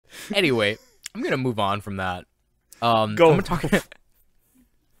Anyway, I'm gonna move on from that. Go. I'm gonna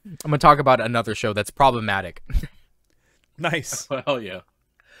talk about another show that's problematic. Nice. Hell yeah.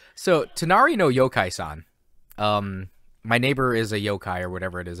 So, Tonari no Yokai-san. My neighbor is a yokai, or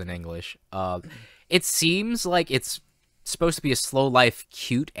whatever it is in English. It seems like it's supposed to be a slow life,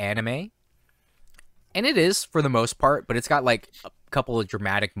 cute anime. And it is, for the most part, but it's got, like, a couple of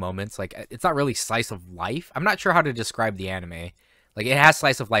dramatic moments. Like, it's not really slice of life. I'm not sure how to describe the anime. Like, it has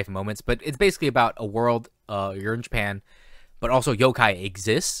slice of life moments, but it's basically about a world, you're in Japan, but also yokai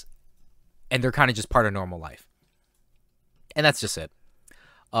exists, and they're kind of just part of normal life. And that's just it.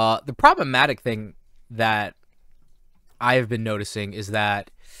 The problematic thing that I've been noticing is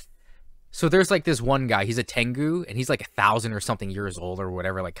that, so there's like this one guy, he's a Tengu, and he's like 1,000 or something years old, or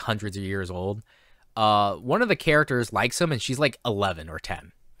whatever, like hundreds of years old. One of the characters likes him, and she's like 11 or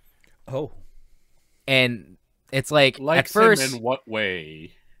 10. Oh. And it's like, Likes at first, him in what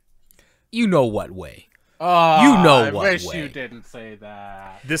way? you know what way. Oh, You know I what wish way. you didn't say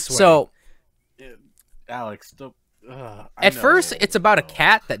that. This way. So, Alex, don't... I at first, know. it's about a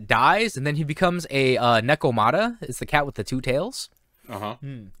cat that dies, and then he becomes a Nekomata. It's the cat with the 2 tails. Uh-huh.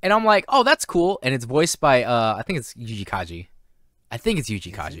 And I'm like, oh, that's cool. And it's voiced by, I think it's Yuji Kaji.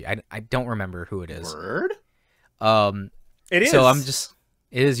 I don't remember who it is. Word? it is. So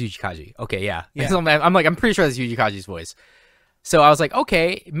it is Yuji Kaji. Okay, yeah. So I'm pretty sure that's Yuji Kaji's voice. So I was like,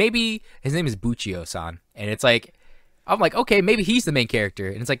 okay, maybe his name is Buchio-san. And it's like, I'm like, okay, maybe he's the main character.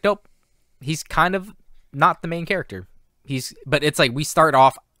 And it's like, nope, he's kind of not the main character. But it's like, we start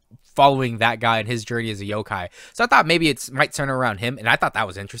off following that guy and his journey as a yokai. So I thought maybe it might center around him. And I thought that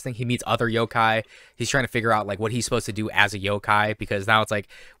was interesting. He meets other yokai. He's trying to figure out like what he's supposed to do as a yokai, because now it's like,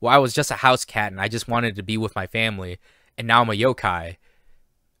 well, I was just a house cat and I just wanted to be with my family. And now I'm a yokai,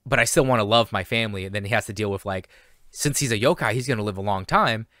 but I still want to love my family. And then he has to deal with like, since he's a yokai, he's going to live a long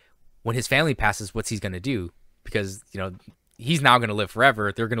time. When his family passes, what's he going to do? Because, you know, he's now going to live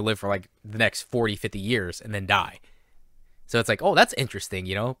forever. They're going to live for like the next 40, 50 years and then die. So it's like, oh, that's interesting,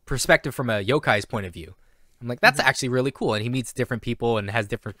 you know, perspective from a yokai's point of view. I'm like, that's actually really cool. And he meets different people and has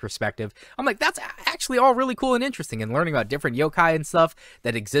different perspective. I'm like, that's actually all really cool and interesting. And learning about different yokai and stuff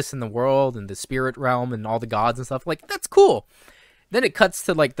that exists in the world and the spirit realm and all the gods and stuff, like, that's cool. Then it cuts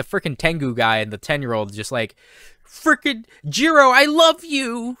to like the freaking Tengu guy and the 10-year-old just like, freaking Jiro, I love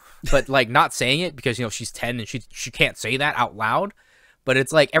you. But like not saying it because, you know, she's 10 and she can't say that out loud. But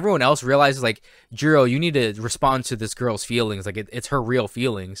it's like everyone else realizes like, Jiro, you need to respond to this girl's feelings. Like it's her real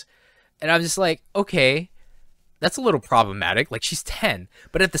feelings. And I'm just like, okay, that's a little problematic. Like she's 10.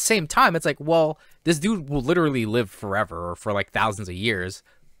 But at the same time, it's like, well, this dude will literally live forever or for like thousands of years.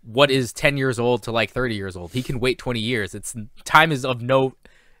 What is 10 years old to like 30 years old? He can wait 20 years. Time is not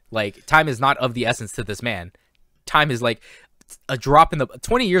of the essence to this man. Time is like a drop in the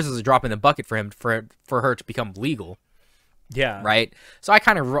 20 years is a drop in the bucket for him for her to become legal. Yeah. Right. So I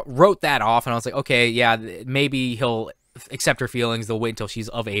kind of wrote that off, and I was like, okay, yeah, maybe he'll accept her feelings. They'll wait until she's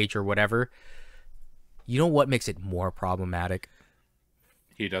of age or whatever. You know what makes it more problematic?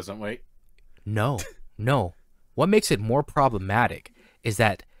 He doesn't wait? No. What makes it more problematic is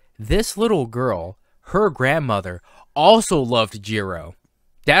that this little girl, her grandmother, also loved Jiro.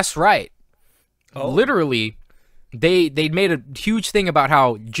 That's right. Oh. Literally, they made a huge thing about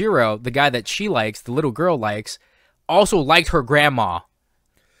how Jiro, the guy that she likes, the little girl likes, also liked her grandma,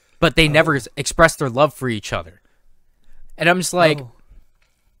 but they never expressed their love for each other. And I'm just like, you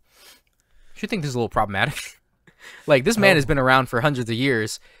think this is a little problematic? Like, this man has been around for hundreds of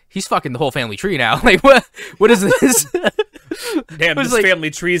years. He's fucking the whole family tree now. Like, what is this? Damn, this like,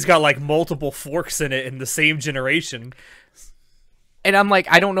 family tree's got like multiple forks in it in the same generation. And I'm like,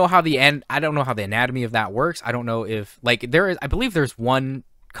 I don't know how the anatomy of that works. I don't know if like I believe there's one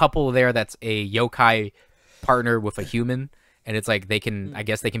couple there that's a yokai partner with a human, and it's like I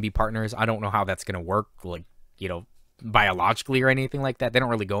guess they can be partners. I don't know how that's gonna work, like, you know, biologically or anything like that. They don't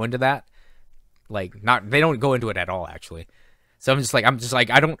really go into that. They don't go into it at all, actually. So I'm just like,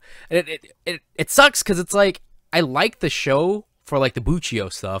 I don't. It sucks because it's like I like the show for like the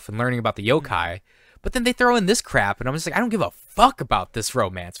Buchio stuff and learning about the yokai, but then they throw in this crap, and I'm just like, I don't give a fuck about this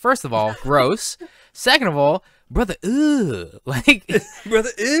romance. First of all, gross. Second of all, brother, ugh. Like, Brother,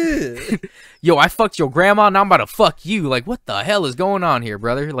 ew. Yo, I fucked your grandma, now I'm about to fuck you. Like, what the hell is going on here,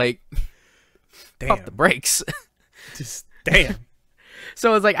 brother? Like, pump the brakes. Just damn.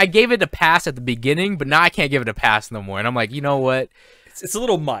 So it's like, I gave it a pass at the beginning, but now I can't give it a pass no more. And I'm like, you know what? It's a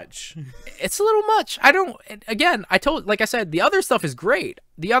little much. It's a little much. Like I said, the other stuff is great.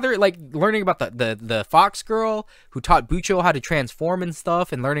 The other, like, learning about the fox girl who taught Bucho how to transform and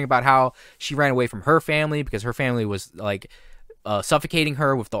stuff, and learning about how she ran away from her family because her family was, like, suffocating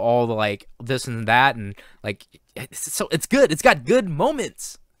her with all the like this and that, and like it's good. It's got good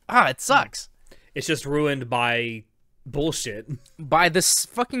moments. It sucks. It's just ruined by bullshit. By this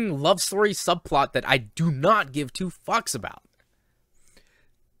fucking love story subplot that I do not give two fucks about.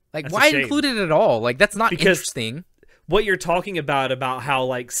 Like, That's why a shame. include it at all? Like, that's not Because interesting. what you're talking about how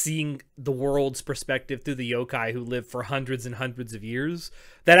like seeing the world's perspective through the yokai who live for hundreds and hundreds of years,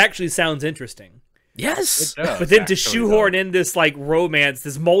 that actually sounds interesting. Yes. But then to shoehorn in this like romance,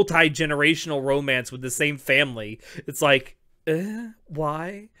 this multi-generational romance with the same family, it's like,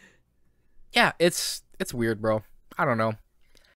 why? Yeah, it's weird, bro. I don't know.